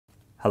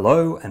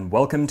Hello and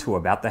welcome to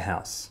About the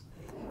House.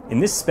 In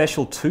this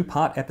special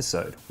two-part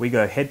episode, we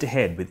go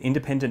head-to-head with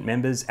independent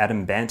members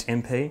Adam Bandt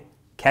MP,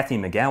 Cathy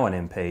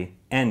McGowan MP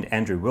and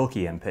Andrew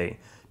Wilkie MP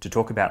to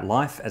talk about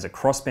life as a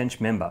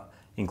crossbench member,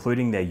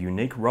 including their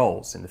unique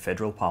roles in the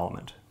federal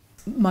parliament.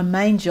 My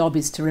main job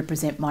is to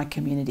represent my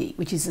community,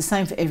 which is the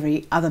same for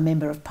every other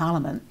member of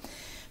parliament.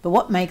 But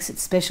what makes it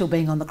special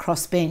being on the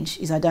crossbench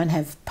is I don't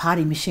have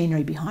party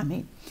machinery behind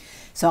me.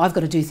 So I've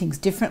got to do things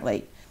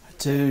differently.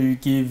 To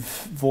give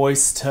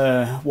voice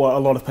to what a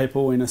lot of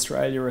people in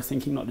Australia are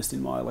thinking, not just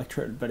in my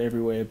electorate but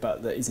everywhere,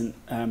 but that isn't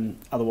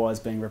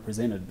otherwise being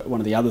represented. But one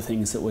of the other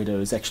things that we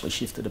do is actually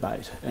shift the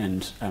debate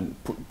and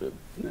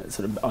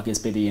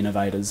be the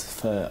innovators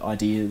for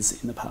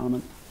ideas in the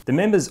parliament. The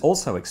members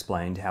also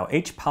explained how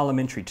each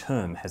parliamentary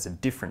term has a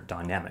different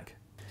dynamic.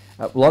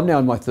 Well, I'm now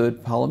in my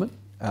third parliament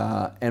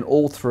and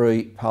all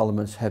three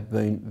parliaments have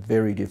been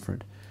very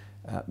different.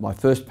 My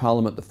first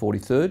parliament, the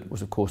 43rd,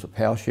 was of course a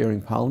power sharing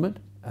parliament.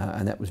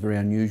 And that was very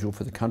unusual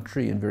for the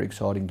country and very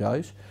exciting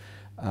days.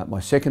 My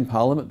second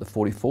parliament, the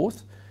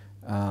 44th,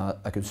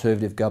 a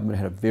Conservative government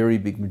had a very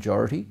big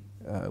majority,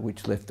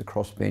 which left the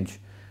crossbench,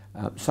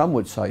 some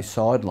would say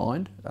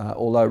sidelined,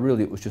 although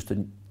really it was just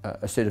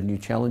a set of new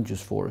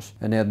challenges for us.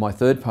 And now my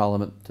third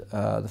parliament,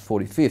 the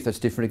 45th, that's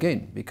different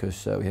again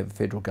because we have a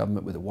federal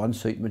government with a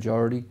one-seat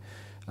majority.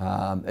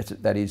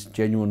 That is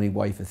genuinely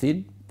wafer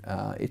thin.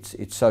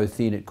 It's so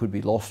thin it could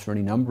be lost for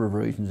any number of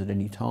reasons at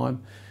any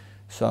time.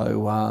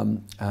 So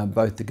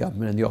both the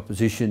government and the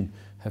opposition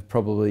have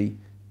probably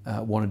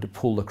wanted to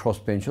pull the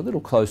crossbench a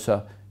little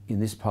closer in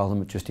this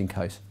parliament just in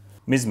case.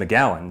 Ms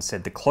McGowan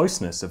said the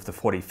closeness of the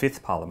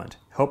 45th Parliament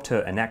helped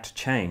her enact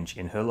change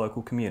in her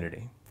local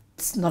community.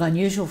 It's not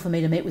unusual for me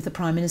to meet with the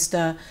Prime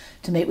Minister,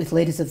 to meet with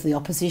leaders of the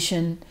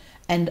opposition,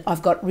 and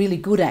I've got really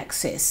good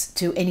access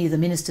to any of the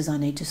ministers I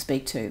need to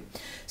speak to.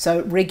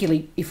 So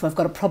regularly, if I've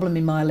got a problem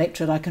in my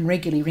electorate, I can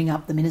regularly ring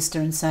up the minister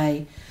and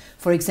say,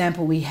 for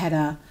example, we had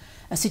a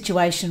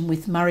situation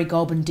with Murray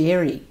Goulburn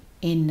Dairy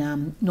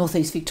in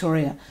northeast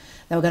Victoria.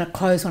 They were going to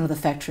close one of the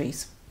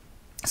factories.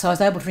 So I was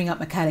able to ring up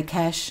Makata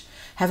Cash,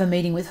 have a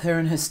meeting with her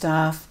and her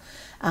staff,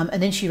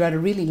 and then she wrote a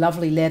really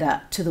lovely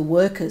letter to the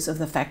workers of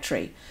the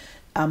factory,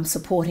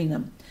 supporting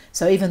them.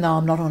 So even though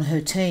I'm not on her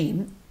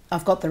team,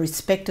 I've got the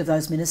respect of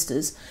those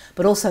ministers,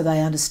 but also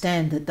they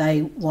understand that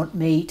they want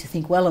me to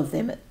think well of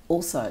them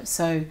also.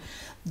 So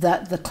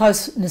the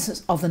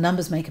closeness of the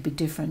numbers make a big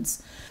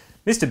difference.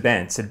 Mr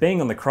Bandt said being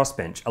on the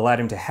crossbench allowed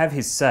him to have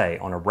his say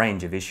on a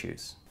range of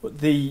issues.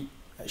 The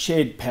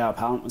shared power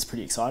parliament was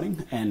pretty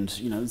exciting, and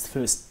it was the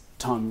first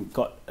time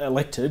got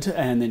elected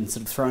and then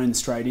sort of thrown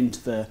straight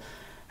into the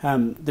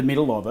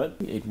middle of it.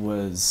 It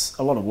was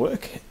a lot of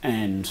work,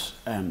 and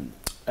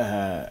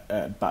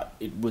but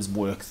it was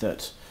work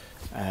that,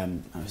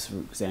 for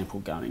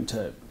example, going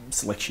to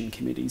selection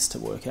committees to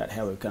work out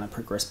how we're going to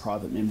progress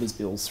private members'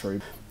 bills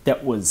through.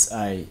 That was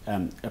a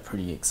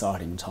pretty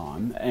exciting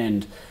time,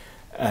 and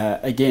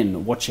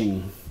again,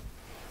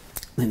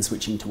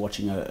 switching to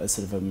watching a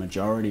sort of a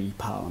majority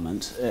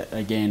parliament,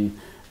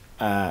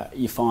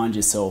 you find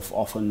yourself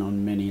often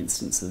on many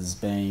instances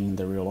being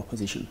the real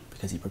opposition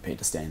because you're prepared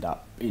to stand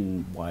up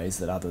in ways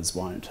that others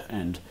won't.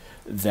 And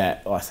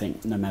that, I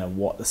think, no matter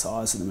what the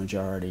size of the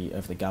majority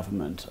of the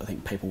government, I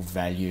think people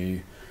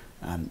value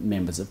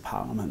members of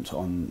parliament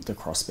on the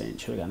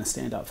crossbench who are going to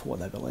stand up for what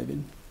they believe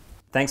in.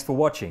 Thanks for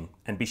watching,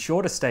 and be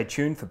sure to stay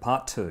tuned for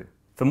part 2.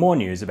 For more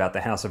news about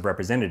the House of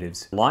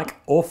Representatives, like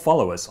or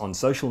follow us on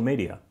social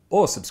media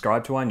or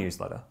subscribe to our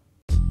newsletter.